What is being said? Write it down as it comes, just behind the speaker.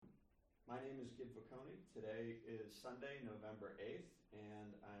My name is Gib Vacconi. Today is Sunday, November 8th,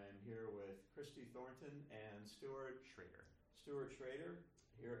 and I'm here with Christy Thornton and Stuart Schrader. Stuart Schrader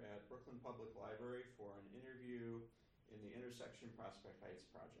here at Brooklyn Public Library for an interview in the Intersection Prospect Heights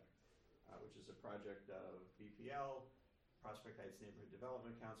project, which is a project of BPL, Prospect Heights Neighborhood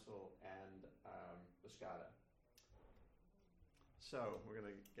Development Council, and Boscata. So we're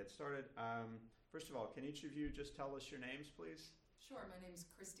going to get started. First of all, can each of you just tell us your names, please? Sure, my name's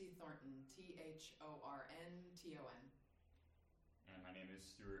Christy Thornton, Thornton. And my name is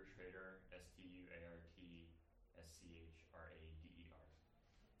Stuart Schrader, Stuartschrader.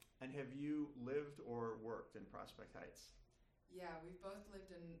 And have you lived or worked in Prospect Heights? Yeah, we've both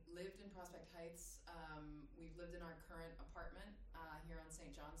lived in Prospect Heights. We've lived in our current apartment here on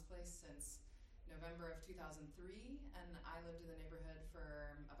St. John's Place since November of 2003, and I lived in the neighborhood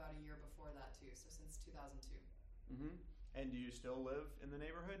for about a year before that too, so since 2002. Mm-hmm. And do you still live in the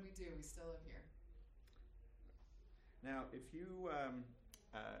neighborhood? We do. We still live here. Now, if you,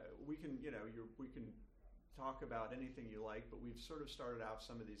 we can talk about anything you like, but we've sort of started out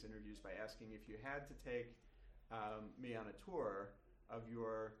some of these interviews by asking if you had to take me on a tour of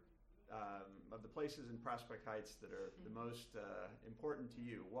your of the places in Prospect Heights that are the most important to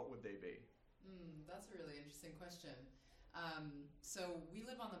you, what would they be? That's a really interesting question. So we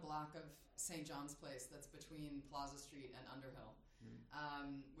live on the block of St. John's Place that's between Plaza Street and Underhill,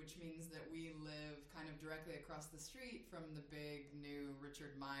 which means that we live kind of directly across the street from the big new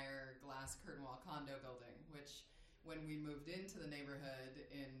Richard Meyer glass curtain wall condo building, which when we moved into the neighborhood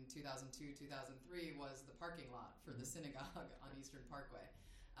in 2002, 2003 was the parking lot for the synagogue on Eastern Parkway.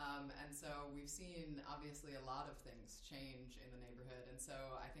 And so we've seen obviously a lot of things change in the neighborhood. And so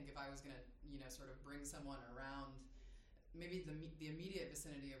I think if I was going to, sort of bring someone around maybe the immediate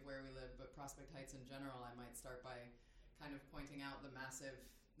vicinity of where we live, but Prospect Heights in general, I might start by kind of pointing out the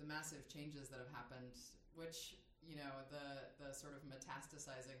massive changes that have happened, which, the sort of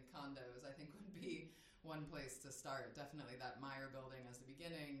metastasizing condos, I think would be one place to start. Definitely that Meyer building as the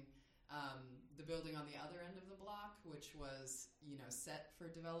beginning. The building on the other end of the block, which was, set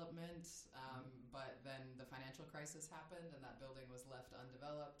for development, but then the financial crisis happened and that building was left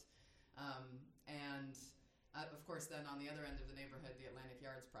undeveloped. Of course, then on the other end of the neighborhood, the Atlantic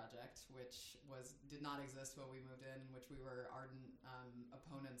Yards project, which did not exist when we moved in, and which we were ardent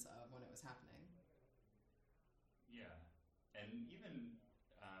opponents of when it was happening. Yeah, and even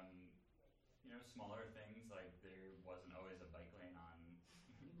smaller things like there wasn't always a bike lane on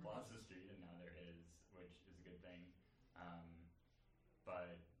Plaza Street, and now there is, which is a good thing.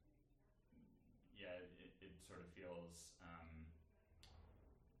 But yeah, it sort of feels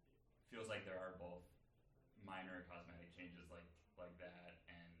like there are both minor cosmetic changes like that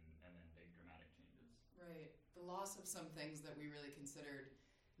and then big dramatic changes. Right. The loss of some things that we really considered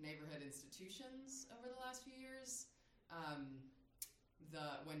neighborhood institutions over the last few years.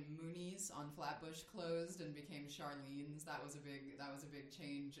 When Mooney's on Flatbush closed and became Charlene's, that was a big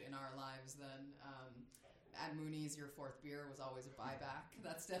change in our lives then. At Mooney's, your fourth beer was always a buyback.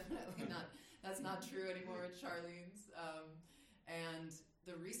 That's definitely not true anymore at Charlene's. And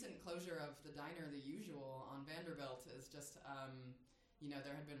the recent closure of the diner, The Usual, on Vanderbilt is just,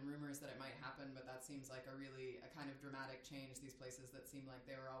 there had been rumors that it might happen, but that seems like a kind of dramatic change. These places that seemed like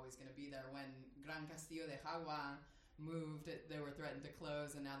they were always going to be there. When Gran Castillo de Jagua moved, they were threatened to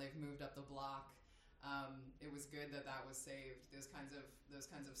close, and now they've moved up the block. It was good that was saved. Those kinds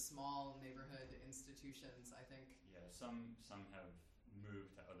of small neighborhood institutions, I think. Yeah, some have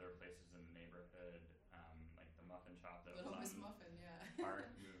moved to other places in the neighborhood, like the Muffin Shop that Little was Miss on Muffin, yeah.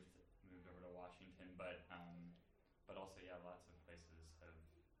 Park moved over to Washington, but also lots of places have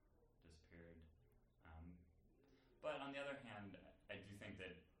disappeared. But on the other hand, I do think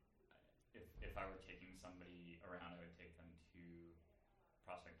that if I were taking somebody around, I would take them to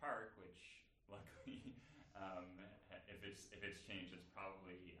Prospect Park, which luckily, if it's changed, it's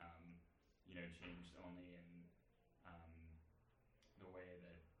probably changed only in the way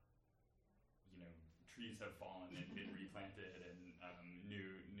that trees have fallen and been replanted and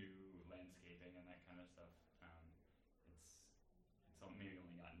new landscaping and that kind of stuff. It's maybe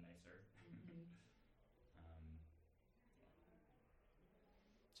only gotten nicer. Mm-hmm.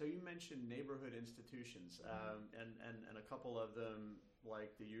 So you mentioned neighborhood institutions, and a couple of them,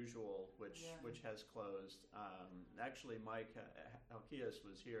 like The Usual, which has closed. Actually, Mike Halkias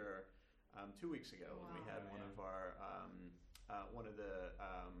was here 2 weeks ago when we had one of the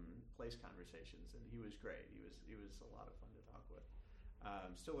place conversations, and he was great. He was a lot of fun to talk with.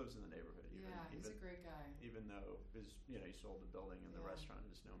 Still lives in the neighborhood. He's a great guy. Even though he sold the building and the restaurant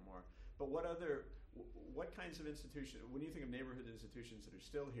is no more. But what other what kinds of institutions? When you think of neighborhood institutions that are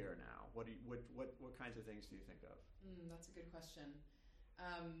still here now, what kinds of things do you think of? That's a good question.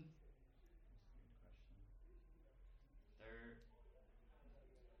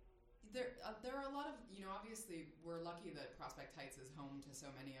 There are a lot of, obviously we're lucky that Prospect Heights is home to so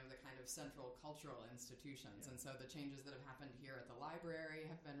many of the kind of central cultural institutions. And so the changes that have happened here at the library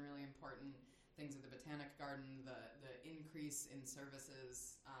have been really important. Things at the Botanic Garden, the increase in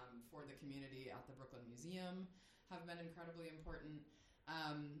services for the community at the Brooklyn Museum have been incredibly important.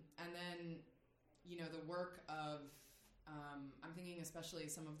 And then, the work of, I'm thinking especially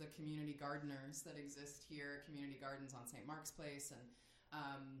some of the community gardeners that exist here, community gardens on St. Mark's Place, and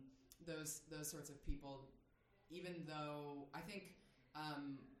those sorts of people, even though I think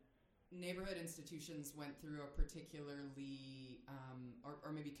neighborhood institutions went through a particularly,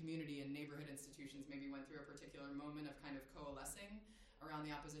 or maybe community and neighborhood institutions maybe went through a particular moment of kind of coalescing around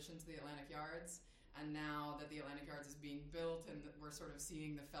the opposition to the Atlantic Yards. And now that the Atlantic Yards is being built and we're sort of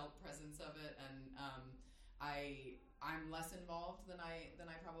seeing the felt presence of it, and I'm less involved than I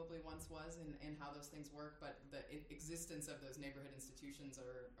probably once was in how those things work, but the existence of those neighborhood institutions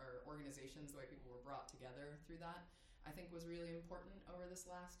or organizations, the way people were brought together through that, I think was really important over this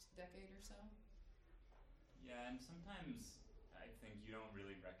last decade or so. Yeah, and sometimes I think you don't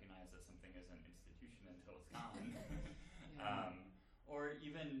really recognize that something is an institution until it's gone. Yeah. Or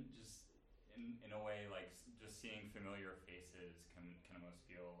even just in a way, like just seeing familiar faces can almost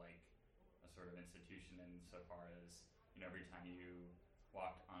feel like a sort of institution insofar as, every time you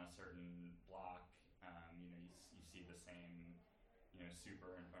walk on a certain block, you see the same,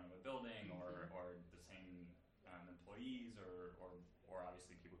 super in front of a building, or the same employees, or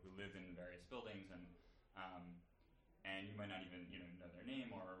obviously people who live in various buildings, and you might not even know their name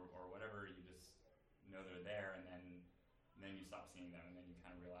or whatever. You just know they're there, and then you stop seeing them, and then you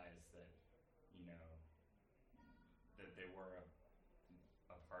kind of realize that that they were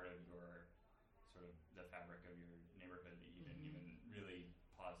a part of your sort of the fabric of your neighborhood that you didn't even really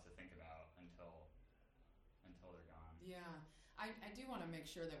pause to think about until they're gone. Yeah. I do want to make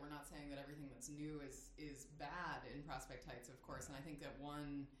sure that we're not saying that everything that's new is bad in Prospect Heights, of course, and I think that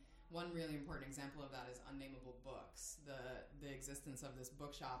one really important example of that is Unnameable Books, the existence of this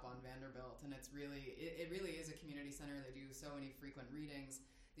bookshop on Vanderbilt, and it really is a community center. They do so many frequent readings.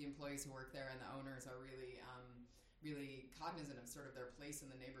 The employees who work there and the owners are really cognizant of sort of their place in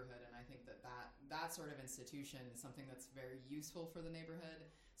the neighborhood, and I think that sort of institution is something that's very useful for the neighborhood,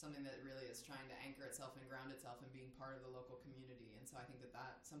 something that really is trying to anchor itself and ground itself in being part of the local community. And so I think that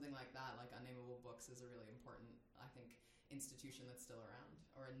something like that, like Unnameable Books, is a really important, I think, institution that's still around,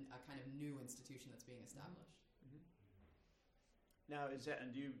 or a kind of new institution that's being established. Mm-hmm. Now,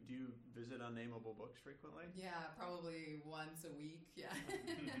 do you visit Unnameable Books frequently? Yeah, probably once a week. Yeah.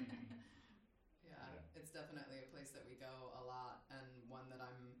 It's definitely a place that we go a lot, and one that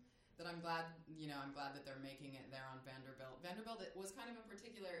I'm glad, I'm glad that they're making it there on Vanderbilt. Vanderbilt, it was kind of in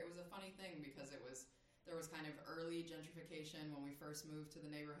particular, it was a funny thing because there was kind of early gentrification when we first moved to the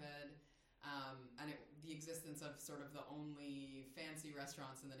neighborhood, and the existence of sort of the only fancy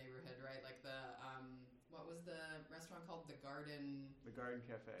restaurants in the neighborhood, right? Like what was the restaurant called? The Garden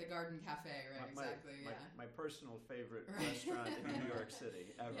Cafe. The Garden Cafe, right? Exactly. My personal favorite restaurant in New York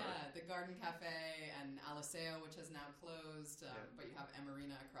City ever. Yeah, the Garden Cafe and Aliseo, which has now closed, but you have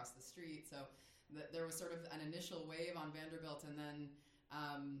Emarina across the street. So there was sort of an initial wave on Vanderbilt, and then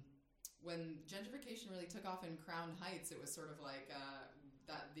when gentrification really took off in Crown Heights, it was sort of like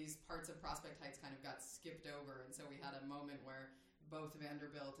that these parts of Prospect Heights kind of got skipped over, and so we had a moment where both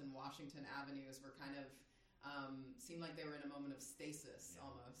Vanderbilt and Washington Avenues were kind of seemed like they were in a moment of stasis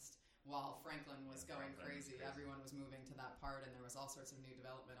almost, while Franklin was going crazy. Everyone was moving to that part, and there was all sorts of new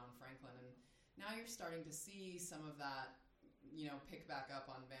development on Franklin. And now you're starting to see some of that, pick back up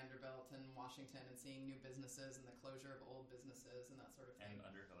on Vanderbilt and Washington, and seeing new businesses and the closure of old businesses and that sort of thing. And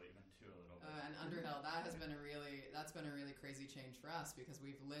Underhill even too a little bit. And Underhill, that's been a really crazy change for us, because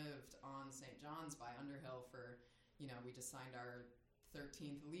we've lived on St. John's by Underhill for, we just signed our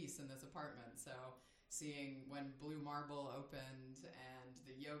 13th lease in this apartment. So seeing when Blue Marble opened and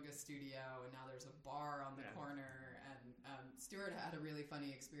the yoga studio, and now there's a bar on the corner, and Stuart had a really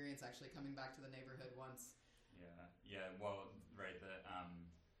funny experience actually coming back to the neighborhood once. Yeah. Well, right.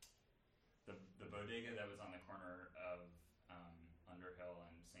 The bodega that was on the corner of Underhill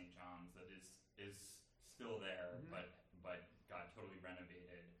and St. John's that is still there, but got totally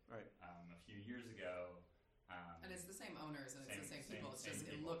renovated. Right. A few years ago. And it's the same owners, and it's the same people. It's just,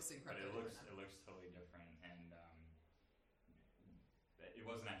 it looks incredibly different. It looks totally different, and it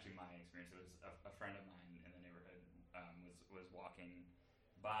wasn't actually my experience. It was a friend of mine in the neighborhood was walking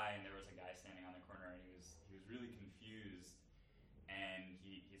by, and there was a guy standing on the corner, and he was really confused, and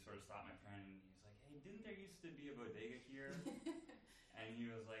he sort of stopped my friend, and he was like, "Hey, didn't there used to be a bodega here?" And he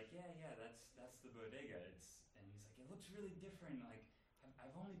was like, yeah, that's the bodega. And he's like, it looks really different. Like,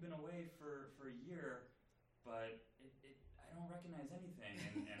 I've only been away for a year, but I don't recognize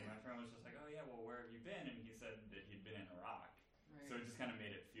anything. And my friend was just like, oh yeah, well, where have you been? And he said that he'd been in Iraq. Right. So it just kind of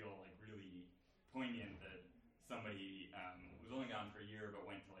made it feel like really poignant that somebody was only gone for a year, but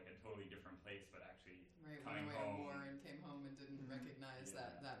went to like a totally different place, but actually Right, coming went away home. on war and came home and didn't recognize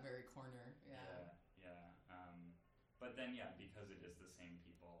Yeah. that very corner. Yeah. But then, yeah, because it is the same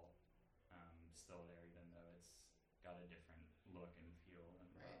people still there, even though it's got a different look and feel, and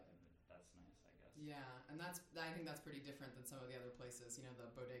Right. That's nice, I guess. Yeah, and I think that's pretty different than some of the other places. You know, the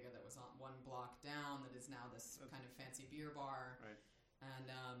bodega that was on one block down that is now this kind of fancy beer bar. Right.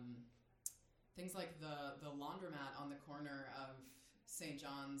 And things like the laundromat on the corner of St.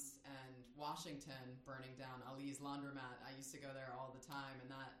 John's and Washington burning down, Ali's Laundromat. I used to go there all the time, and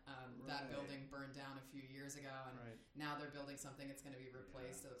that building burned down a few years ago, and now they're building something that's going to be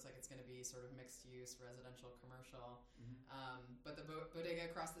replaced. It looks like it's going to be sort of mixed use, residential, commercial. But the bodega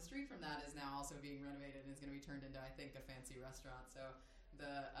across the street from that is now also being renovated and is going to be turned into, I think, a fancy restaurant. So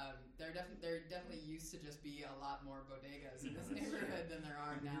there definitely used to just be a lot more bodegas in this neighborhood than there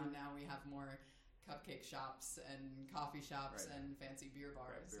are now. Now we have more cupcake shops and coffee shops and fancy beer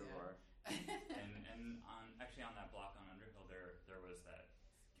bars. Beer bar. and on that block on Underhill, there was that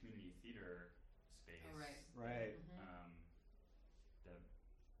community theater space. Oh, right. Right. That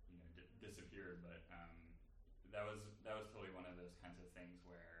disappeared, but that was totally one of those kinds of things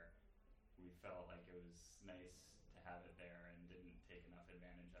where we felt like it was nice to have it there and didn't take enough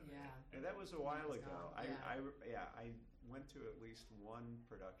advantage of it. And that was a while It's ago. gone. I went to at least one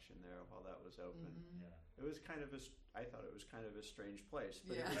production there while that was open. Yeah. It was I thought it was kind of a strange place,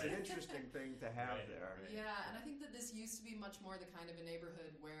 but Yeah. it was an interesting thing to have there. Right. Yeah, and I think that this used to be much more the kind of a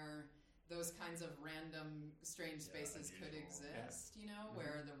neighborhood where those kinds of random, strange spaces could unusual. exist,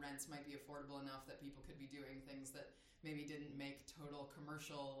 where the rents might be affordable enough that people could be doing things that maybe didn't make total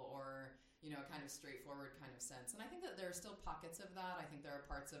commercial or, kind of straightforward kind of sense. And I think that there are still pockets of that. I think there are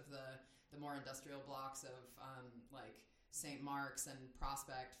parts of the more industrial blocks of like St. Mark's and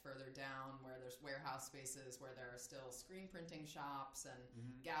Prospect further down where there's warehouse spaces where there are still screen printing shops and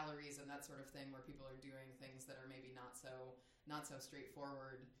galleries and that sort of thing where people are doing things that are maybe not so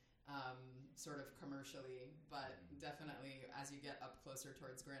straightforward sort of commercially, but definitely as you get up closer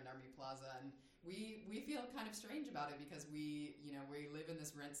towards Grand Army Plaza, and we feel kind of strange about it because we live in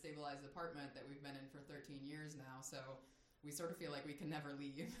this rent stabilized apartment that we've been in for 13 years now, so we sort of feel like we can never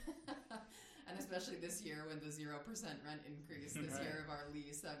leave. And especially this year when the 0% rent increase this year of our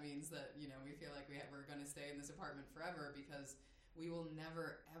lease, that means that, we feel like we're going to stay in this apartment forever because we will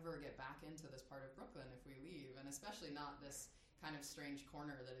never, ever get back into this part of Brooklyn if we leave. And especially not this kind of strange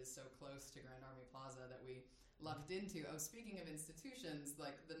corner that is so close to Grand Army Plaza that we lucked into. Oh, speaking of institutions,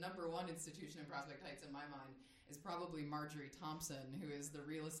 like the number one institution in Prospect Heights in my mind is probably Marjorie Thompson, who is the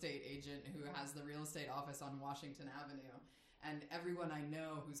real estate agent who has the real estate office on Washington Avenue. And everyone I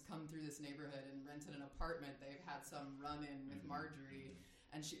know who's come through this neighborhood and rented an apartment, they've had some run-in with Marjorie.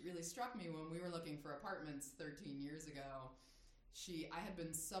 And she really struck me when we were looking for apartments 13 years ago. I had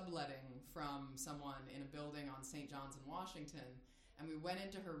been subletting from someone in a building on St. John's in Washington, and we went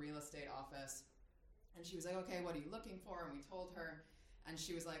into her real estate office, and she was like, okay, what are you looking for? And we told her, and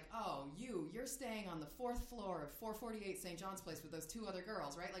she was like, oh, you're staying on the 4th floor of 448 St. John's Place with those 2 other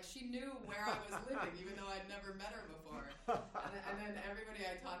girls, right? Like, she knew where I was living, even though I'd never met her before. And then everybody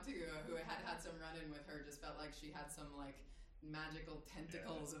I talked to who had some run-in with her just felt like she had some, like, magical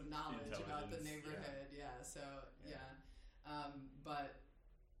tentacles of knowledge about the neighborhood.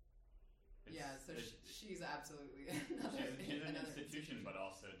 She's absolutely she's an another institution, but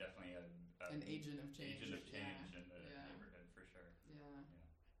also definitely an agent of change. In the neighborhood for sure. Yeah.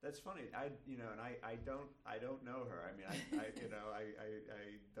 That's funny. I don't know her. I mean, I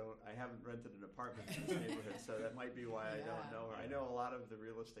haven't rented an apartment in this neighborhood, so that might be why I don't know her. I know a lot of the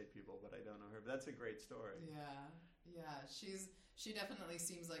real estate people, but I don't know her. But that's a great story. Yeah. She definitely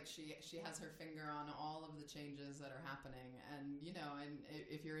seems like she has her finger on all of the changes that are happening, and and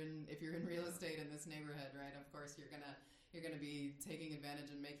if you're in real estate in this neighborhood, right? Of course, you're gonna be taking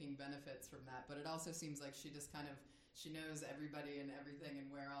advantage and making benefits from that. But it also seems like she just kind of she knows everybody and everything and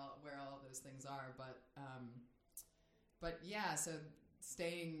where all of those things are. But yeah, so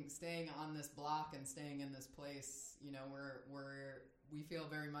staying on this block and staying in this place, we feel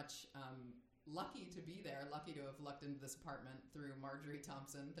very much lucky to be there, lucky to have lucked into this apartment through Marjorie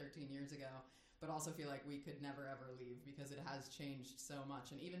Thompson 13 years ago. but also feel like we could never ever leave because it has changed so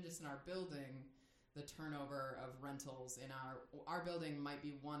much. And even just in our building, the turnover of rentals in our building might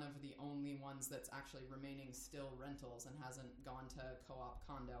be one of the only ones that's actually remaining still rentals and hasn't gone to co-op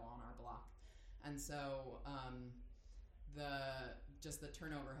condo on our block. And so the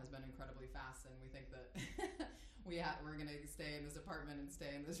turnover has been incredibly fast, and we think that we're going to stay in this apartment and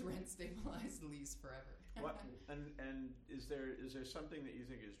stay in this rent stabilized lease forever. What, and is there something that you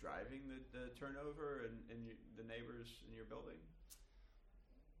think is driving the turnover and the neighbors in your building?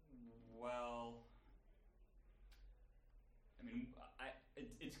 Well, I mean,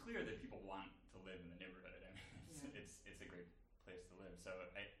 it's clear that people want to live in the neighborhood. I mean, it's a great place to live. So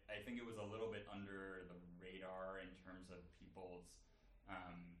I think it was a little bit under the radar in terms of people's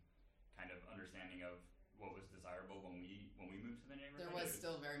kind of understanding of what was desirable when we moved to the neighborhood. There was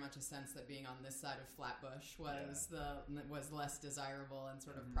still very much a sense that being on this side of Flatbush was less desirable and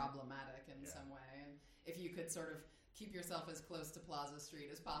sort of problematic in some way. And if you could sort of keep yourself as close to Plaza Street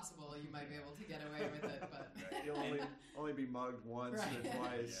as possible, you might be able to get away with it. But you'll only be mugged once or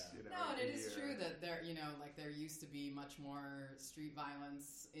twice. Yeah. No, and it is true that there used to be much more street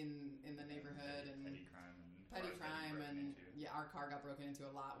violence in the neighborhood and petty crime and our car got broken into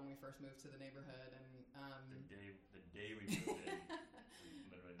a lot when we first moved to the neighborhood. And the day we moved in,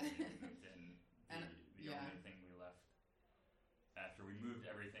 literally the day we moved in, the only thing we left after we moved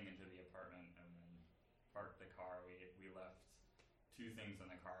everything into the apartment and then parked the car, we left two things in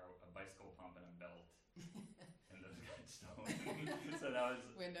the car: a bicycle pump and a belt, and those got stolen. So that was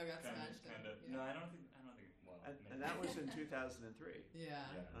window got smashed. No, I don't think. Well, and that was in 2003. Yeah.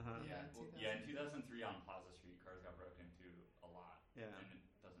 In 2003 on Plaza Street, cars got broken into a lot. Yeah. And it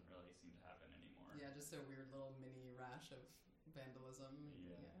doesn't really seem to happen anymore. Yeah, just a weird little mini rash of vandalism.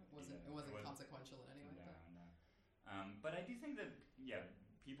 It wasn't consequential in any way. No. But I do think that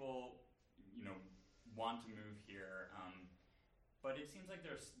people want to move here. But it seems like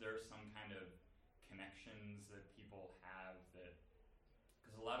there's some kind of connections that people have that,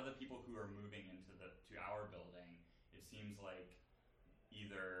 because a lot of the people who are moving to our building, it seems like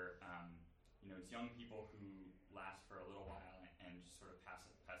either it's young people who last for a little while and just sort of pass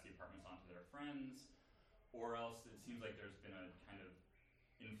the apartments on to their friends, or else it seems like there's been a kind of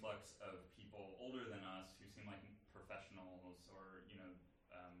influx of people older than us who seem like professionals or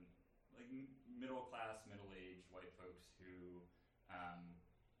like middle class, middle-aged white folks who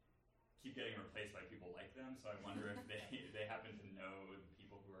keep getting replaced by people like them. So I wonder if they happen to know the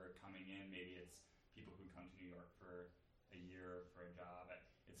people who are coming in. Maybe it's people who come to New York for a year for a job.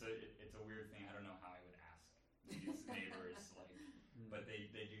 It's a weird thing. I don't know how I would ask these neighbors, but they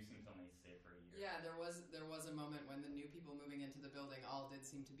do seem to only stay for a year. Yeah, there was a moment when the new people moving into the building all did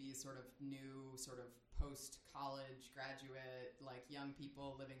seem to be sort of new, sort of post-college graduate, like young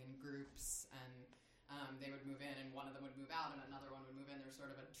people living in groups, and they would move in and one of them would move out and another one would move in. There's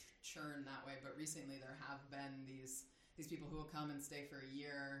sort of a churn that way, but recently there have been these people who will come and stay for a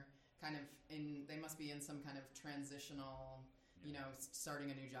year, they must be in some kind of transitional, starting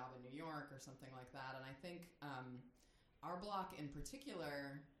a new job in New York or something like that. And I think our block in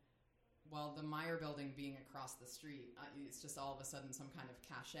particular, well, the Meyer building being across the street, it's just all of a sudden some kind of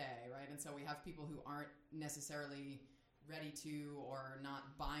cachet, right? And so we have people who aren't necessarily ready to or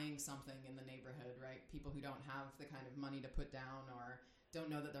not buying something in the neighborhood, right? People who don't have the kind of money to put down or don't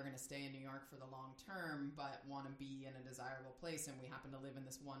know that they're going to stay in New York for the long term, but want to be in a desirable place. And we happen to live in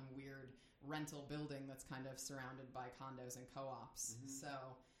this one weird rental building that's kind of surrounded by condos and co-ops. Mm-hmm. So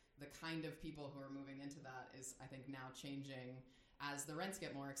the kind of people who are moving into that is, I think, now changing as the rents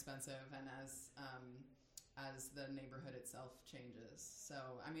get more expensive and as the neighborhood itself changes. So,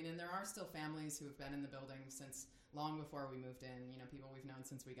 I mean, and there are still families who have been in the building since long before we moved in, people we've known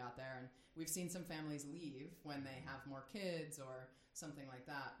since we got there. And we've seen some families leave when they have more kids or something like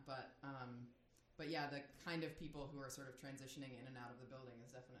that. But yeah, the kind of people who are sort of transitioning in and out of the building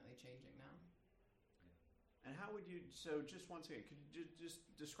is definitely changing now. And how would you? So, just once again, could you just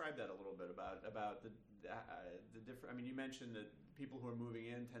describe that a little bit about the different? I mean, you mentioned that people who are moving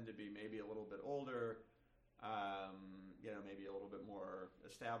in tend to be maybe a little bit older, maybe a little bit more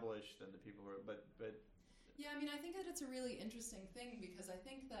established than the people who are. But yeah, I mean, I think that it's a really interesting thing because I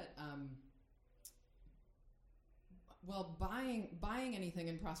think that buying anything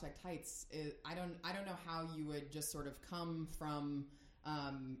in Prospect Heights is, I don't know how you would just sort of come from.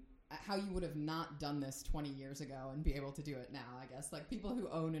 How you would have not done this 20 years ago and be able to do it now, I guess. Like, people who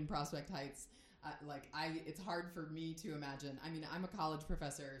own in Prospect Heights, it's hard for me to imagine. I mean, I'm a college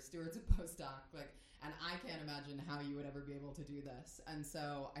professor, Stuart's a postdoc, and I can't imagine how you would ever be able to do this. And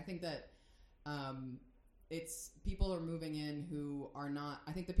so I think that it's people are moving in who are not,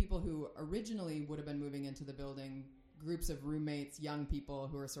 I think the people who originally would have been moving into the building, groups of roommates, young people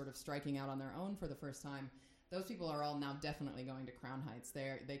who are sort of striking out on their own for the first time, those people are all now definitely going to Crown Heights.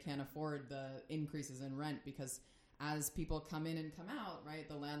 They can't afford the increases in rent because as people come in and come out, right,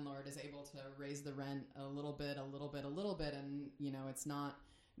 the landlord is able to raise the rent a little bit, and, you know, it's not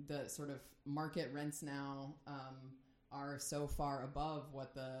the sort of market rents now are so far above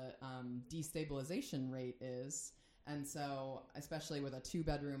what the destabilization rate is. And so, especially with a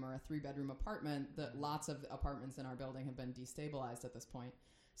 2-bedroom or a 3-bedroom apartment, lots of apartments in our building have been destabilized at this point.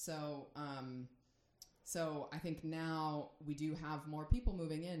 So, so I think now we do have more people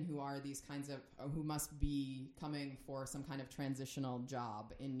moving in who are these kinds of, who must be coming for some kind of transitional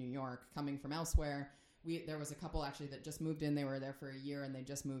job in New York, coming from elsewhere. There was a couple actually that just moved in. They were there for a year and they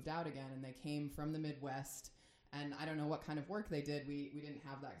just moved out again, and they came from the Midwest. And I don't know what kind of work they did. We didn't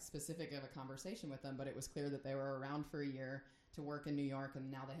have that specific of a conversation with them, but it was clear that they were around for a year to work in New York,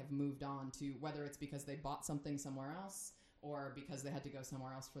 and now they have moved on to, whether it's because they bought something somewhere else or because they had to go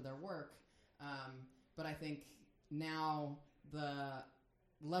somewhere else for their work. But I think now the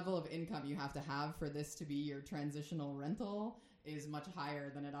level of income you have to have for this to be your transitional rental is much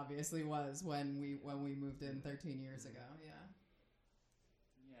higher than it obviously was when we moved in 13 years ago. Yeah.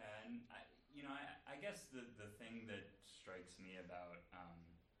 Yeah, and I guess the thing that strikes me about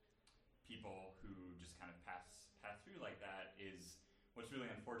people who just kind of pass through like that is, what's really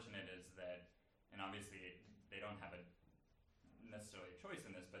unfortunate is that, and obviously they don't have necessarily a choice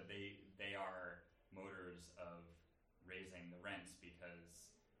in this, but they are motors of raising the rents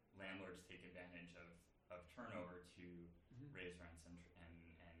because landlords take advantage of turnover to raise rents and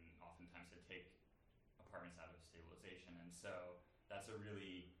oftentimes to take apartments out of stabilization. And so that's a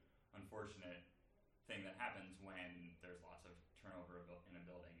really unfortunate thing that happens when there's lots of turnover in a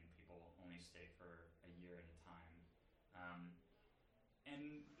building and people only stay for a year at a time.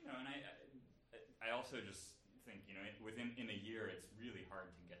 And I also just think, in a year it's really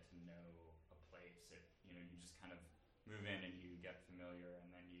hard to get to know a place. You just kind of move in and you get familiar,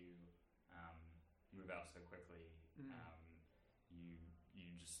 and then you move out so quickly.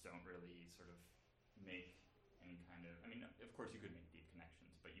 You just don't really sort of make any kind of, of course you could make deep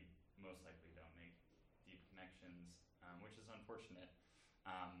connections, but you most likely don't make deep connections, which is unfortunate.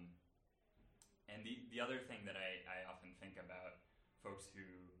 And the other thing that I often think about folks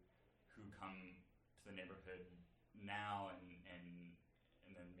who come to the neighborhood now and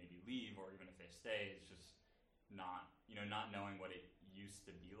then maybe leave, or even if they stay, is just not knowing what it used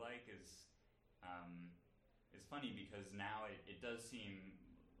to be like is funny, because now it does seem,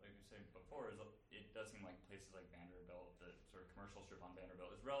 like we said before, it does seem like places like Vanderbilt, the sort of commercial strip on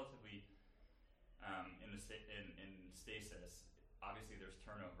Vanderbilt, is relatively in stasis. Obviously there's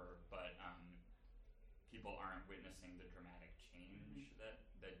turnover, but people aren't witnessing the dramatic change that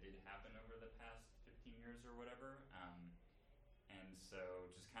did happen over the past 15 years or whatever. And so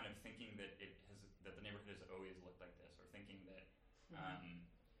just kind of thinking that that the neighborhood has always looked like this, or thinking that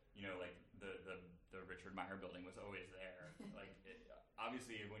like the Richard Meyer building was always there. Like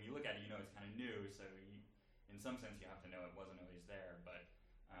obviously when you look at it, it's kind of new, so in some sense you have to know it wasn't always there, but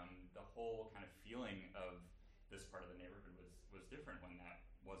the whole kind of feeling of this part of the neighborhood was different when that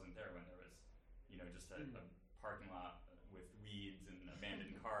wasn't there, when there was just a parking lot with weeds and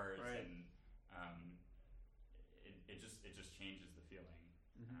abandoned cars. Right. And it just changes the feeling.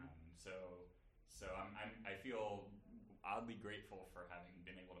 So I feel oddly grateful for having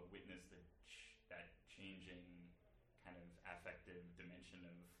been able to witness that changing kind of affective dimension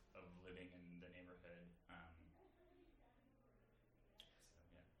of living in the neighborhood.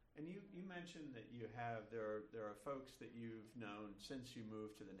 And you mentioned that there are folks that you've known since you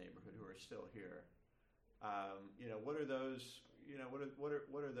moved to the neighborhood who are still here. What are those?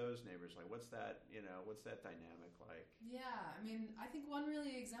 What are those neighbors like? What's that dynamic like? Yeah, I think one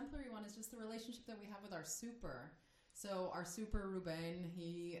really exemplary one is just the relationship that we have with our super. So our super, Ruben,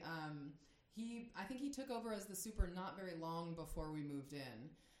 I think he took over as the super not very long before we moved in.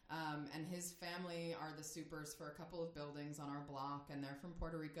 And his family are the supers for a couple of buildings on our block, and they're from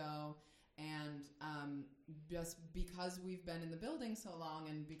Puerto Rico. And just because we've been in the building so long,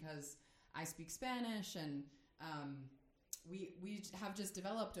 and because I speak Spanish, and we have just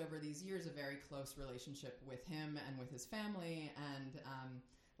developed over these years a very close relationship with him and with his family. And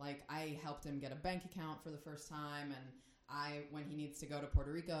I helped him get a bank account for the first time, and when he needs to go to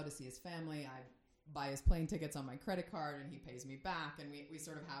Puerto Rico to see his family, I buy his plane tickets on my credit card, and he pays me back, and we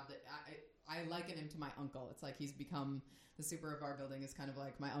sort of have that. I liken him to my uncle. It's like he's become, the super of our building is kind of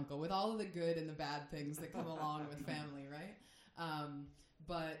like my uncle, with all of the good and the bad things that come along with family, right?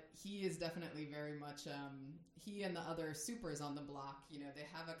 But he is definitely very much, he and the other supers on the block, they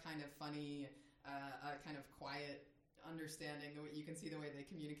have a kind of funny, a kind of quiet understanding. You can see the way they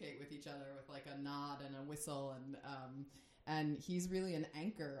communicate with each other with like a nod and a whistle, and he's really an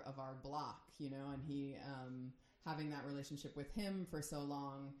anchor of our block, and he, having that relationship with him for so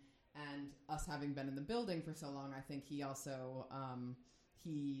long and us having been in the building for so long, I think he also,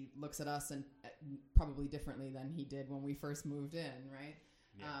 he looks at us and probably differently than he did when we first moved in, right?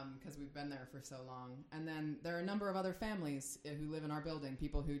 Because we've been there for so long. And then there are a number of other families who live in our building,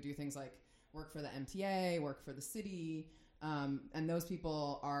 people who do things like work for the MTA, work for the city, and those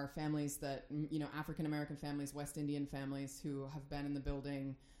people are families that, African-American families, West Indian families who have been in the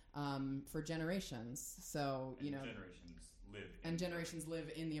building for generations. So, generations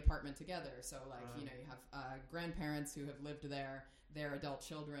live in the apartment together. So, you have grandparents who have lived there, their adult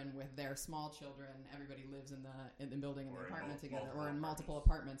children with their small children. Everybody lives in the building in the apartment together, or in multiple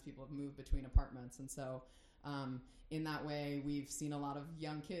apartments. People have moved between apartments, and so in that way, we've seen a lot of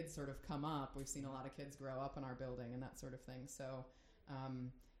young kids sort of come up. We've seen a lot of kids grow up in our building and that sort of thing. So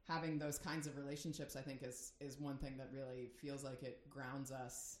having those kinds of relationships, I think, is one thing that really feels like it grounds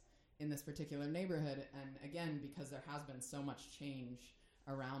us in this particular neighborhood. And again, because there has been so much change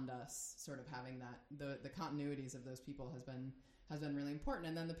around us, sort of having that the continuities of those people has been really important.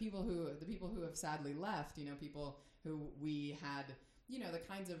 And then the people who have sadly left, people who we had, the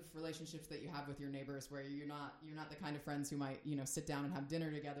kinds of relationships that you have with your neighbors, where you're not the kind of friends who might, sit down and have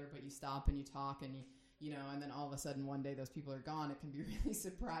dinner together, but you stop and you talk and and then all of a sudden one day those people are gone. It can be really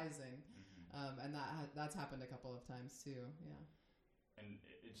surprising. And that's happened a couple of times too. Yeah. And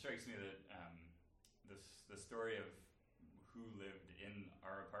it strikes me that the story of who lived in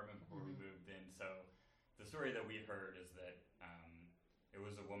our apartment before we moved in. So the story that we heard is that it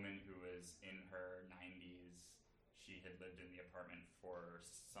was a woman who was in her 90s. She had lived in the apartment for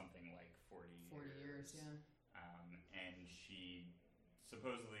something like 40 years. Yeah. And she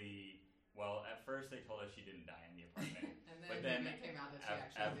supposedly, at first they told us she didn't die in the apartment. And then it came out that she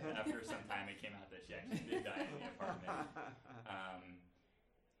actually did. After some time, it came out that she actually did die in the apartment.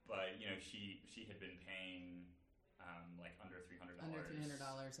 But, she had been paying like under $300. Under $300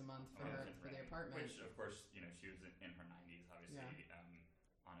 a month for the apartment. Which, of course, she was in her 90s, obviously,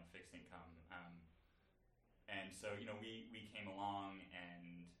 on a fixed income. And so, we came along,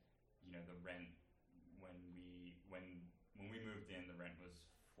 and, the rent, when we moved in, the rent was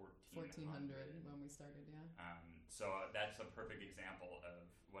 $1,400 when we started, yeah. So that's a perfect example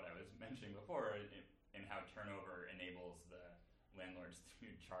of what I was mentioning before, in how turnover enables the landlords to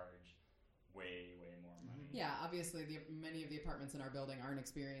charge way more money. Yeah, obviously many of the apartments in our building aren't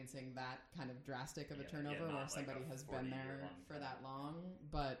experiencing that kind of drastic of a turnover where somebody has been there for that long.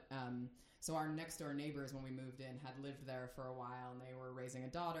 But so our next door neighbors, when we moved in, had lived there for a while, and they were raising a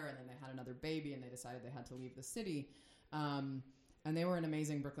daughter, and then they had another baby, and they decided they had to leave the city. And they were an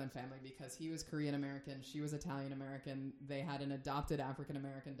amazing Brooklyn family, because he was Korean American, she was Italian American. They had an adopted African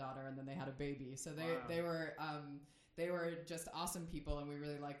American daughter, and then they had a baby. So they were just awesome people, and we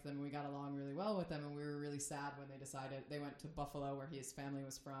really liked them. We got along really well with them, and we were really sad when they decided they went to Buffalo, where his family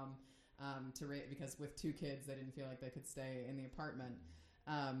was from, because with 2 kids, they didn't feel like they could stay in the apartment.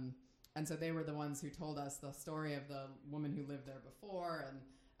 And so they were the ones who told us the story of the woman who lived there before. And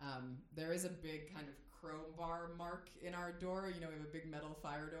there is a big kind of crowbar mark in our door. We have a big metal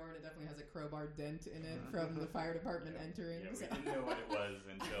fire door, and it definitely has a crowbar dent in it from the fire department entering. Yeah, we didn't know what it was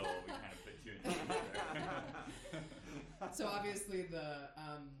until we kind of put 2 and 2 together. So obviously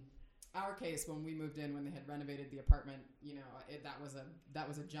our case, when we moved in, when they had renovated the apartment, that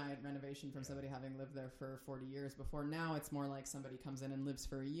was a giant renovation from somebody having lived there for 40 years before. Now it's more like somebody comes in and lives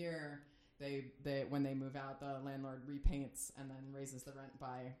for a year. When they move out, the landlord repaints and then raises the rent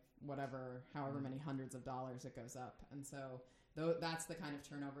by however many hundreds of dollars it goes up. And so that's the kind of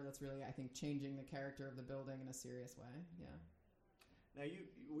turnover that's really, I think, changing the character of the building in a serious way. Yeah. Now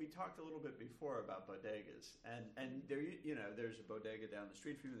we talked a little bit before about bodegas, and there there's a bodega down the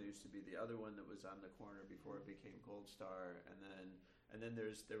street from you. There used to be the other one that was on the corner before it became Gold Star, and then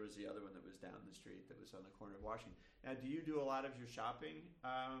there was the other one that was down the street that was on the corner of Washington. Now, do you do a lot of your shopping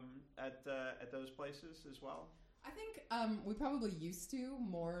at those places as well? I think we probably used to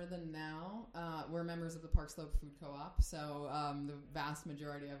more than now. We're members of the Park Slope Food Co-op, so the vast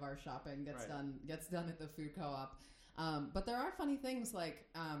majority of our shopping gets done at the food co-op. But there are funny things like,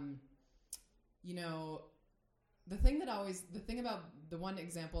 the thing about the one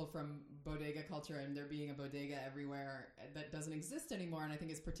example from bodega culture and there being a bodega everywhere that doesn't exist anymore, and I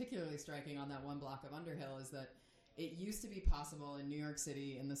think is particularly striking on that one block of Underhill, is that it used to be possible in New York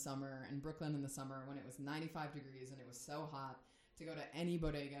City in the summer and Brooklyn in the summer, when it was 95 degrees and it was so hot, to go to any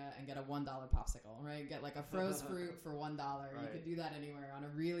bodega and get a $1 popsicle, right? Get like a froze fruit for $1. Right. You could do that anywhere. On a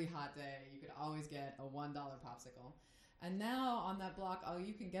really hot day, you could always get a $1 popsicle. And now on that block, all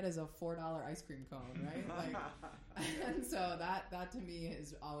you can get is a $4 ice cream cone, right? Like, and so that to me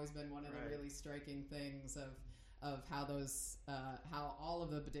has always been one of the really striking things of how those how all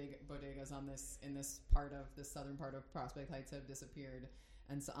of the bodegas in this southern part of Prospect Heights have disappeared.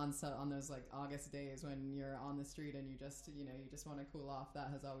 And so on those like August days when you're on the street and you just want to cool off, that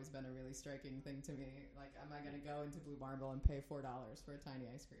has always been a really striking thing to me. Like, am I going to go into Blue Marble and pay $4 for a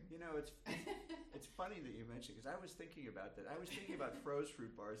tiny ice cream? You know, it's funny that you mentioned, because I was thinking about that. I was thinking about froze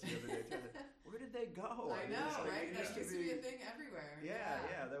fruit bars the other day too. Where did they go? I know, right? That used to be a thing everywhere.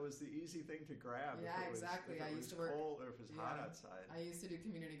 Yeah. That was the easy thing to grab. Yeah, exactly. I used to work cold or if it was hot outside. I used to do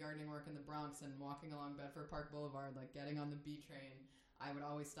community gardening work in the Bronx, and walking along Bedford Park Boulevard, like getting on the B train, I would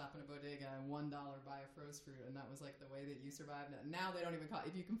always stop in a bodega and $1 buy a froze fruit, and that was like the way that you survived. Now they don't even cost.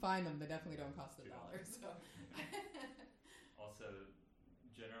 If you can find them, they definitely don't cost $1. So. Also,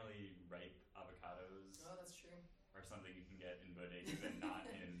 generally ripe avocados. Oh, that's true. Are something you can get in bodegas and not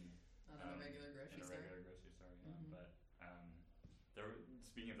in a regular grocery store. Yeah. Mm-hmm. But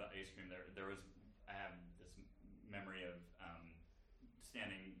speaking of the ice cream, there was I have this memory of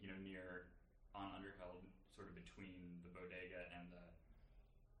standing near on Underhill, sort of between the bodega and the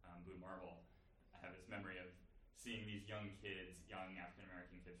Blue Marble. I have this memory of seeing these young African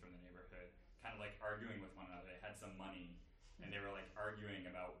American kids from the neighborhood kind of like arguing with one another. They had some money, and they were like arguing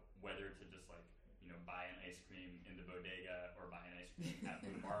about whether to just like buy an ice cream in the bodega or buy an ice cream at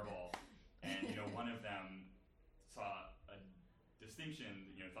Blue Marble. And one of them saw a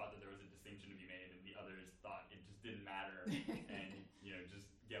distinction, thought that there was a distinction to be made, and the others thought it just didn't matter, and just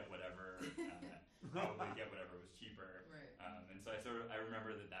get whatever, probably get whatever was cheaper. Right. And so I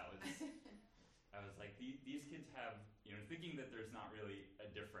remember that was, I was like, these kids have, thinking that there's not really a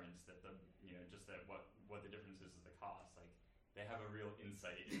difference, that just that what the difference is the cost. Like, they have a real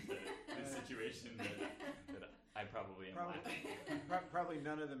insight into the situation that I probably am lacking. Probably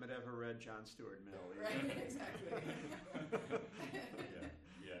none of them had ever read John Stuart Mill. Right, exactly.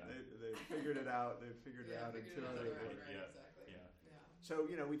 Yeah. They figured it out. They figured it out in two other ways. Right, exactly. Yeah. So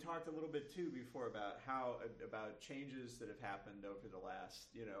we talked a little bit too before about about changes that have happened over the last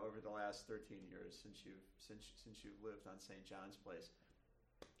 13 years since you've lived on St. John's Place.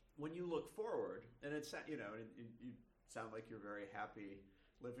 When you look forward, and it's you sound like you're very happy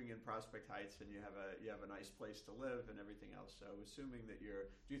living in Prospect Heights, and you have a nice place to live and everything else. So assuming that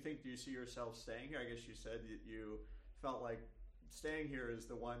do you see yourself staying here? I guess you said that you felt like staying here is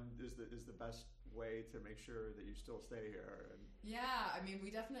the best way to make sure that you still stay here. And yeah, I mean, we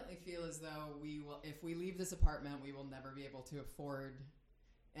definitely feel as though if we leave this apartment, we will never be able to afford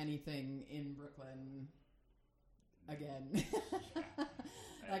anything in Brooklyn again.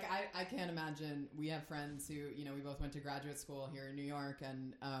 Like, I can't imagine. We have friends who, we both went to graduate school here in New York,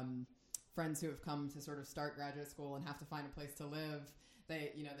 and friends who have come to sort of start graduate school and have to find a place to live.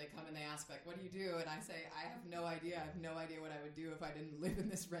 They come and they ask, like, what do you do? And I say, I have no idea. I have no idea what I would do if I didn't live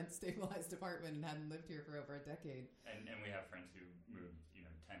in this rent-stabilized apartment and hadn't lived here for over a decade. And we have friends who moved,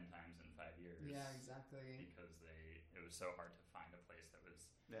 10 times in 5 years. Yeah, exactly. Because it was so hard to find a place that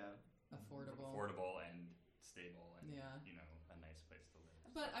was affordable and stable and, a nice place to live.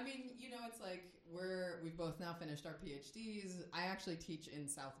 But, I mean, it's like we've both now finished our PhDs. I actually teach in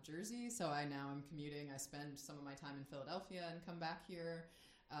South Jersey, so I now am commuting. I spend some of my time in Philadelphia and come back here.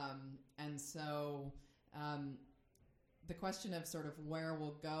 And so the question of sort of where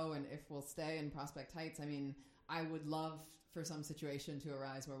we'll go and if we'll stay in Prospect Heights, I mean, I would love for some situation to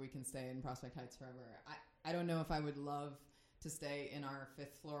arise where we can stay in Prospect Heights forever. I don't know if I would love to stay in our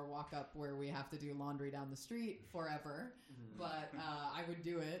 5th floor walk-up where we have to do laundry down the street forever, but I would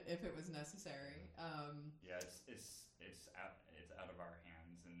do it if it was necessary. It's out of our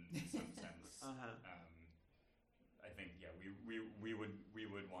hands in some sense. I think we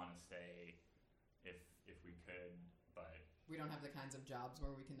would want to stay if we could, but we don't have the kinds of jobs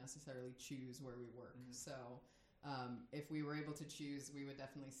where we can necessarily choose where we work. So if we were able to choose, we would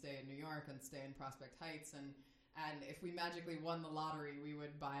definitely stay in New York and stay in Prospect Heights, and if we magically won the lottery, we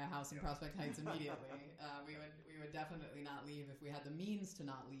would buy a house in Prospect Heights immediately. We would definitely not leave if we had the means to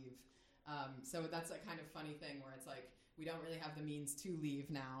not leave. So that's a kind of funny thing where it's like we don't really have the means to leave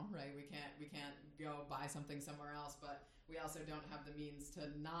now, right? We can't go buy something somewhere else, but we also don't have the means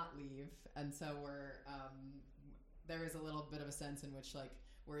to not leave, and so there is a little bit of a sense in which like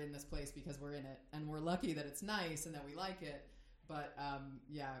we're in this place because we're in it, and we're lucky that it's nice and that we like it. But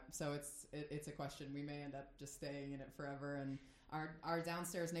so it's a question. We may end up just staying in it forever, and our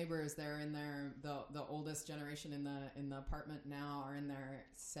downstairs neighbors, they're in the oldest generation in the apartment now are in their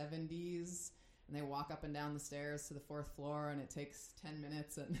 70s, and they walk up and down the stairs to the 4th floor, and it takes 10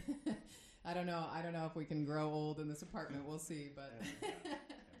 minutes. And I don't know if we can grow old in this apartment. We'll see, but.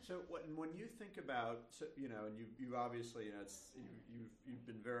 So when you think about, and you obviously, you've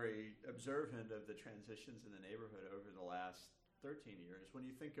been very observant of the transitions in the neighborhood over the last 13 years. When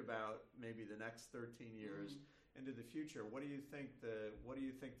you think about maybe the next 13 years into the future, what do you think the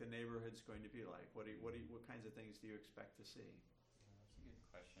neighborhood's going to be like? What kinds of things do you expect to see? That's a good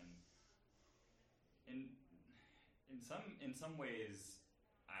question. In some ways,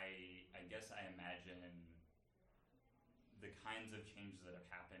 I guess I imagine the kinds of changes that have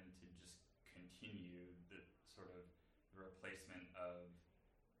happened to just continue the sort of replacement of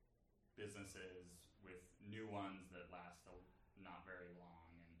businesses with new ones that last not very long.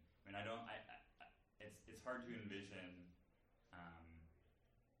 And I mean, it's hard to envision.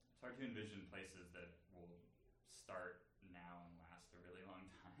 It's hard to envision places that will start now and last a really long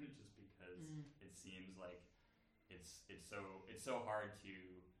time, just because it seems like it's so hard to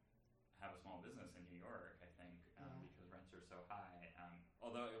have a small business in New York. I think because rents are so high.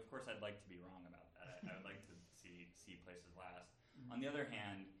 Although of course I'd like to be wrong about that. I would like to see places last. On the other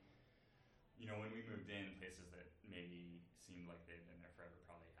hand, when we moved in, places that maybe seemed like they'd been there forever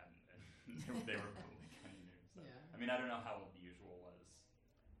probably hadn't been. They were probably kind of new. So. Yeah. I mean, I don't know how usual was.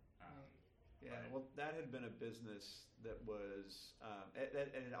 Well, that had been a business that was it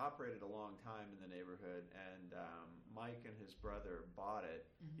had operated a long time in the neighborhood, and Mike and his brother bought it.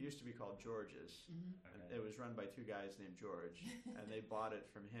 It used to be called George's. Okay. It was run by 2 guys named George, and they bought it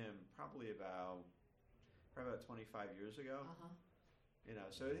from him probably about 25 years ago.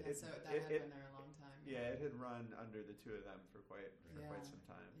 So that had been there a long time. Yeah, it had run under the 2 of them for quite some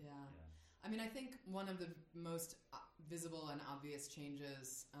time. Yeah. I mean, I think one of the most visible and obvious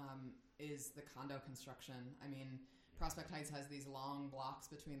changes is the condo construction. I mean, Prospect Heights has these long blocks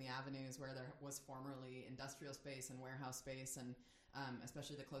between the avenues where there was formerly industrial space and warehouse space, and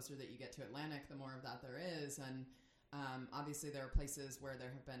especially the closer that you get to Atlantic, the more of that there is. And obviously there are places where there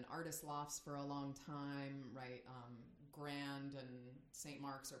have been artist lofts for a long time, right? Grand and St.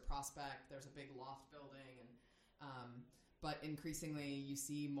 Mark's or Prospect, there's a big loft building, and but increasingly you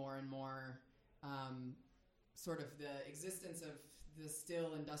see more and more sort of the existence of the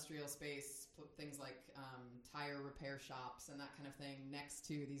still industrial space, things like tire repair shops and that kind of thing next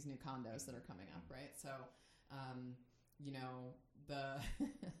to these new condos that are coming up, right? So,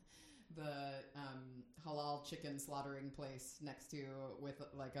 the halal chicken slaughtering place next to with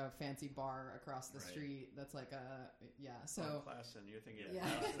like a fancy bar across the street that's like so Classen, you're thinking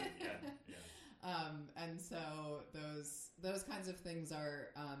Classen, yeah. And so those kinds of things are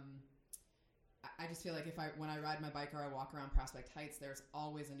I just feel like when I ride my bike or I walk around Prospect Heights, there's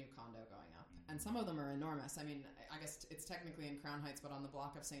always a new condo going up. And some of them are enormous. I mean, I guess it's technically in Crown Heights, but on the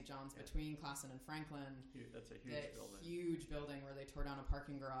block of St. John's between Classen and Franklin. That's a huge building. Huge building where they tore down a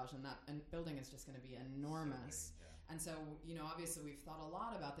parking garage, and that building is just going to be enormous. So big, yeah. And so, obviously we've thought a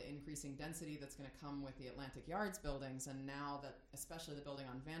lot about the increasing density that's going to come with the Atlantic Yards buildings, and now that especially the building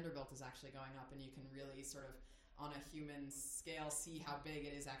on Vanderbilt is actually going up, and you can really sort of on a human scale see how big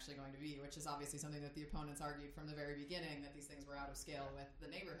it is actually going to be, which is obviously something that the opponents argued from the very beginning, that these things were out of scale with the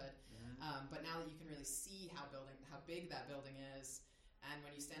neighborhood. But now that you can really see how big that building is, and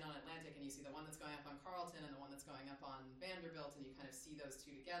when you stand on Atlantic and you see the one that's going up on Carlton and the one that's going up on Vanderbilt, and you kind of see those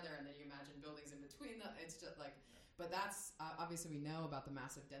two together, and then you imagine buildings in between them, it's just like, but that's, obviously we know about the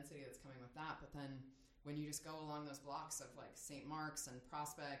massive density that's coming with that, but then when you just go along those blocks of like St. Mark's and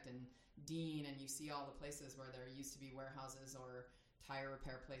Prospect and Dean, and you see all the places where there used to be warehouses or tire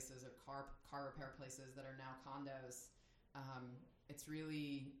repair places or car repair places that are now condos, it's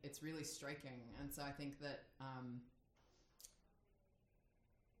really striking. And so I think that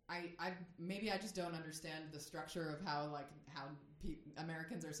I just don't understand the structure of how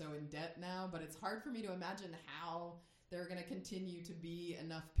Americans are so in debt now, but it's hard for me to imagine how there are going to continue to be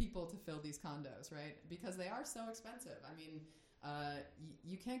enough people to fill these condos, right? Because they are so expensive. I mean,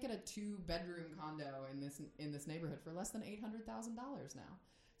 you can't get a 2-bedroom condo in this neighborhood for less than $800,000 now.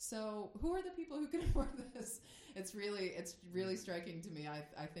 So who are the people who can afford this? It's really striking to me.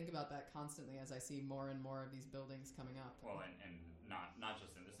 I think about that constantly as I see more and more of these buildings coming up. Well, and not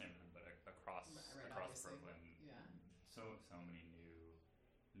just in this neighborhood, but across Brooklyn. Yeah. So many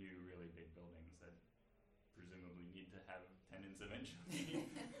new really big buildings that presumably need to have tenants eventually.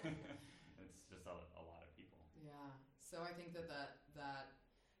 It's just a lot of people. Yeah. So I think that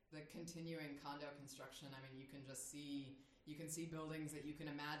the continuing condo construction, I mean, you can just see you can see buildings that you can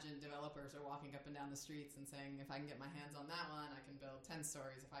imagine developers are walking up and down the streets and saying, if I can get my hands on that one, I can build 10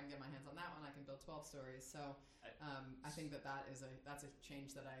 stories. If I can get my hands on that one, I can build 12 stories. So I think that's a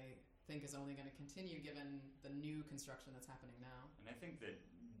change that I think is only going to continue given the new construction that's happening now. And I think that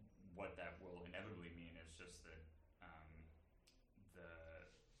what that will inevitably mean is just that the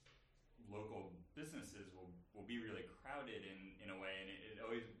local businesses will be really crowded in a way, and it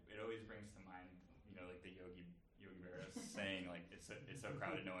always brings to mind, like the Yogi Berra saying, like, it's so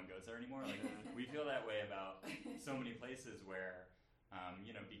crowded no one goes there anymore. Like, we feel that way about so many places where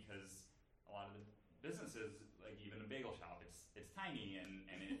because a lot of the businesses, like even a bagel shop, it's tiny and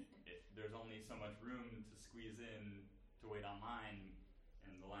there's only so much room to squeeze in to wait online,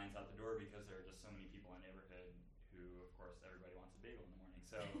 and the line's out the door because there are just so many people in the neighborhood who, of course, everybody wants a bagel in the morning.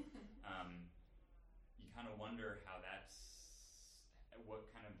 So you kind of wonder how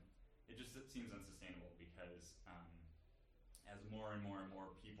it seems unsustainable because as more and more and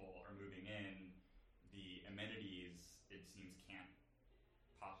more people are moving in, the amenities, it seems, can't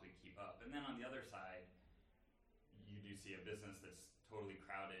possibly keep up. And then on the other side, you do see a business that's totally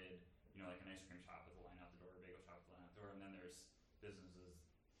crowded, like an ice cream shop with a line out the door, a bagel shop with a line out the door, and then there's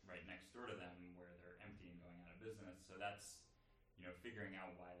businesses right next door to them where they're empty and going out of business. So that's, figuring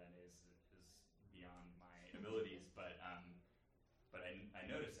out why that is beyond my abilities, but I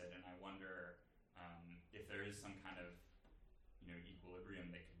notice it, and I wonder if there is some kind of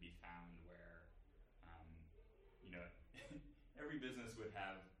equilibrium that could be found where every business would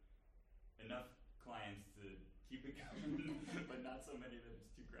have enough clients to keep it going, but not so many that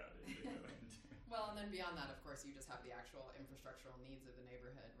it's too crowded to go into. Well, and then beyond that, of course, you just have the actual infrastructural needs of the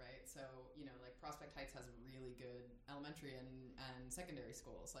neighborhood, right? So, like Prospect Heights has really good elementary and secondary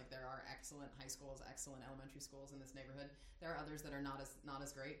schools. Like, there are excellent high schools, excellent elementary schools in this neighborhood. There are others that are not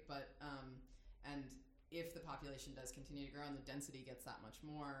as great, but and if the population does continue to grow and the density gets that much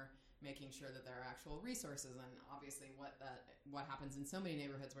more, making sure that there are actual resources, and obviously what happens in so many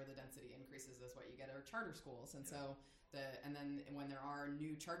neighborhoods where the density increases is what you get are charter schools, and so and then when there are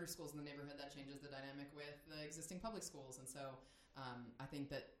new charter schools in the neighborhood, that changes the dynamic with the existing public schools, and so I think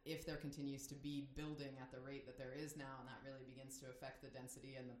that if there continues to be building at the rate that there is now, and that really begins to affect the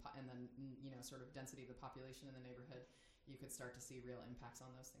density and then sort of density of the population in the neighborhood, you could start to see real impacts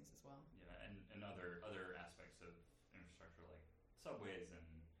on those things as well. Yeah, and other aspects of infrastructure like subways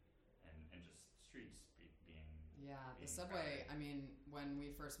and just streets being the subway. crowded. I mean, when we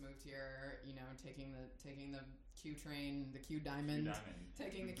first moved here, taking the Q train, the Q Diamond,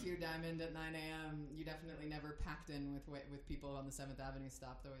 taking the Q Diamond at 9 a.m. You definitely never packed in with people on the 7th Avenue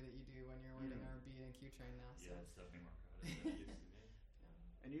stop the way that you do when you're waiting our B and Q train now. So. Yeah, it's definitely more crowded than it used to be.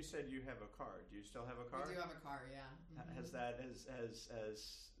 And you said you have a car. Do you still have a car? We do have a car, yeah. Mm-hmm. Has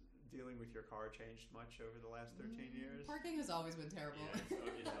dealing with your car changed much over the last 13 years? Parking has always been terrible.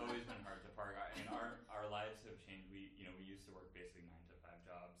 Yeah, it's always been hard to park. I mean, our lives have changed. We used to work basically 9 to 5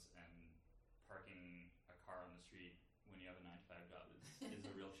 jobs, and parking a car on the street when you have a 9 to 5 job is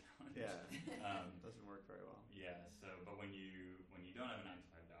a real challenge. Yeah, doesn't work very well. Yeah. So, but when you don't have a 9 to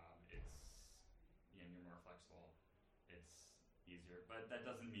 5 job, it's you're more flexible. It's easier, but that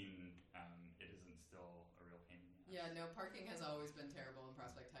doesn't mean it isn't still a real pain in the ass. Yeah, no, parking has always been terrible in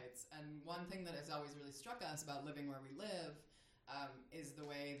Prospect Heights. And one thing that has always really struck us about living where we live is the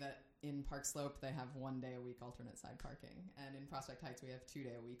way that in Park Slope they have 1 day a week alternate side parking, and in Prospect Heights we have 2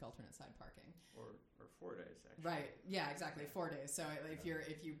 day a week alternate side parking. Or 4 days actually. Right. Yeah. Exactly. 4 days. So if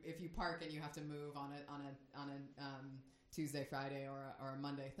you park and you have to move on a Tuesday, Friday, or a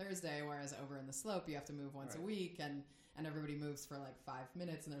Monday, Thursday, whereas over in the Slope you have to move once a week, and everybody moves for like 5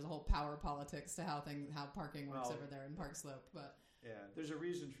 minutes, and there's a whole power politics to how parking works over there in Park Slope. But yeah, there's a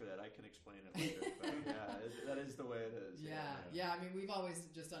reason for that. I can explain it later. But yeah, that is the way it is. Yeah. I mean, we've always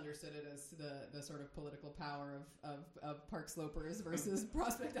just understood it as the sort of political power of Park Slopers versus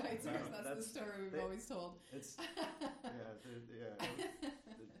Prospect Heightsers. That's the story we've always told. It's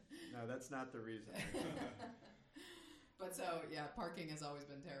no, that's not the reason. But so, parking has always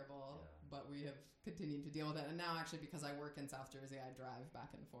been terrible, but we have continued to deal with it. And now, actually, because I work in South Jersey, I drive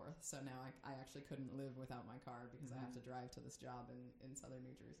back and forth. So now I actually couldn't live without my car because I have to drive to this job in southern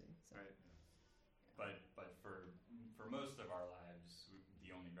New Jersey. So. Right. Yeah. But for most of our lives, the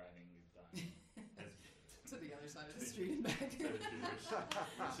only driving we've done has been to the other side of the street and back. which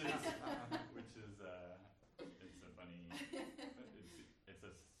is it's a funny, it's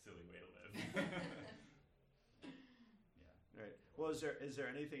a silly way to live. Right. Well, is there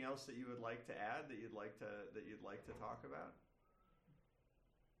anything else that you would like to add that you'd like to talk about?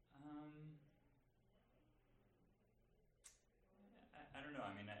 I don't know.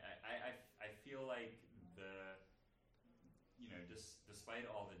 I mean, I feel like despite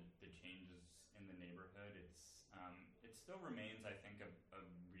all the changes in the neighborhood, it still remains, I think, a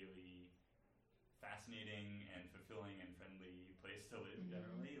really fascinating and fulfilling and friendly place to live.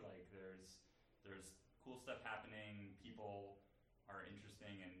 Generally, like there's cool stuff happening. People are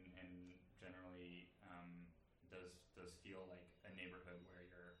interesting and generally does feel like a neighborhood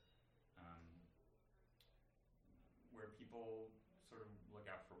where people sort of look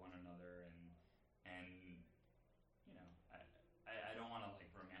out for one another and you know I don't want to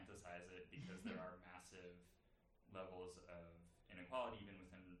like romanticize it because there are massive levels of inequality even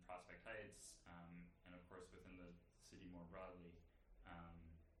within Prospect Heights and of course within the city more broadly,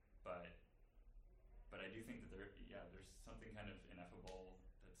 but I do think that there's something kind of ineffable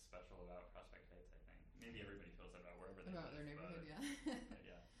that's special about Prospect Heights. I think maybe everybody feels that about wherever they live, their neighborhood, but, yeah.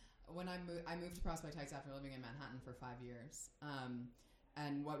 yeah. When I moved to Prospect Heights after living in Manhattan for 5 years,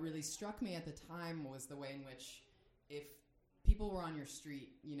 and what really struck me at the time was the way in which if people were on your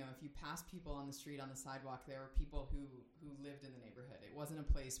street, if you passed people on the street on the sidewalk, there were people who lived in the neighborhood. It wasn't a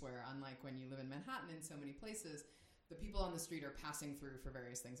place where, unlike when you live in Manhattan in so many places, the people on the street are passing through for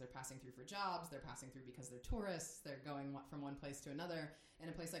various things. They're passing through for jobs. They're passing through because they're tourists. They're going from one place to another. In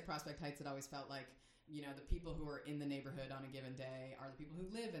a place like Prospect Heights, it always felt like, the people who are in the neighborhood on a given day are the people who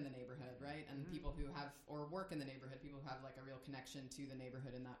live in the neighborhood, right? And people who have or work in the neighborhood, people who have like a real connection to the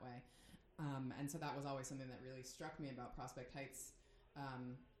neighborhood in that way. And so that was always something that really struck me about Prospect Heights.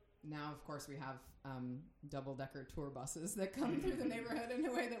 Now, of course, we have double-decker tour buses that come through the neighborhood in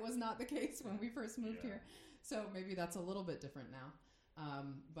a way that was not the case when we first moved here. So maybe that's a little bit different now.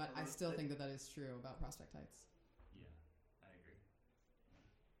 But I still think that is true about Prospect Heights. Yeah, I agree.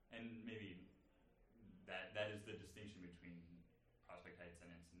 And maybe that is the distinction between Prospect Heights and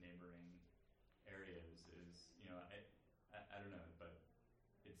its neighboring areas is, I don't know, but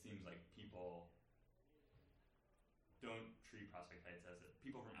it seems like people don't treat Prospect Heights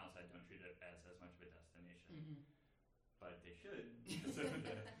people from outside don't treat it as much of a destination, but they should because of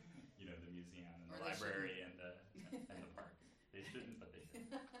the museum and the library and the park. They shouldn't, but they should.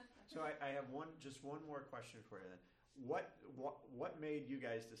 So I have one more question for you then. What made you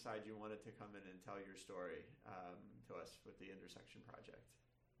guys decide you wanted to come in and tell your story to us with the Intersection Project?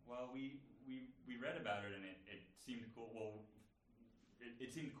 Well, we read about it and it seemed cool. Well,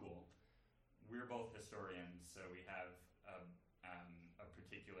 it seemed cool. We're both historians, so we have a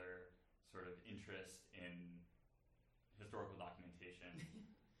particular sort of interest in historical documentation,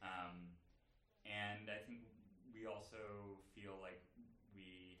 and I think we also feel like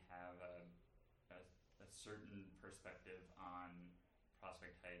we have a certain perspective on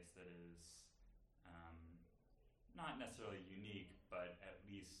Prospect Heights that is not necessarily unique, but at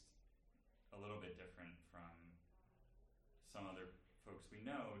least a little bit different from some other folks we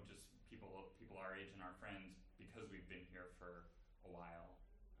know, just people our age and our friends, because we've been here for a while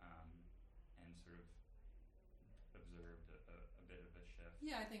and sort of observed a bit of a shift.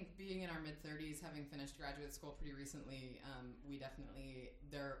 Yeah, I think being in our mid-30s, having finished graduate school pretty recently, we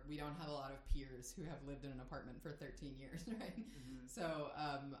don't have a lot of peers who have lived in an apartment for 13 years, right? Mm-hmm. So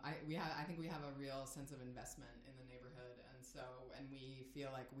I think we have a real sense of investment in the neighborhood, and we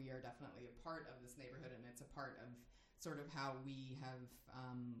feel like we are definitely a part of this neighborhood, and it's a part of sort of how we have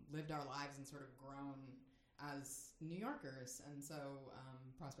lived our lives and sort of grown as New Yorkers, and so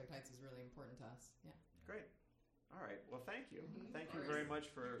Prospect Heights is really important to us. Yeah. Great. All right. Well, thank you. Mm-hmm. Thank you very much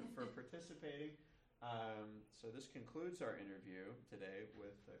for participating. So this concludes our interview today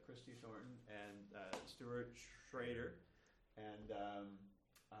with Christy Thornton and Stuart Schrader, and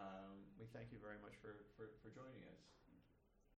we thank you very much for joining us.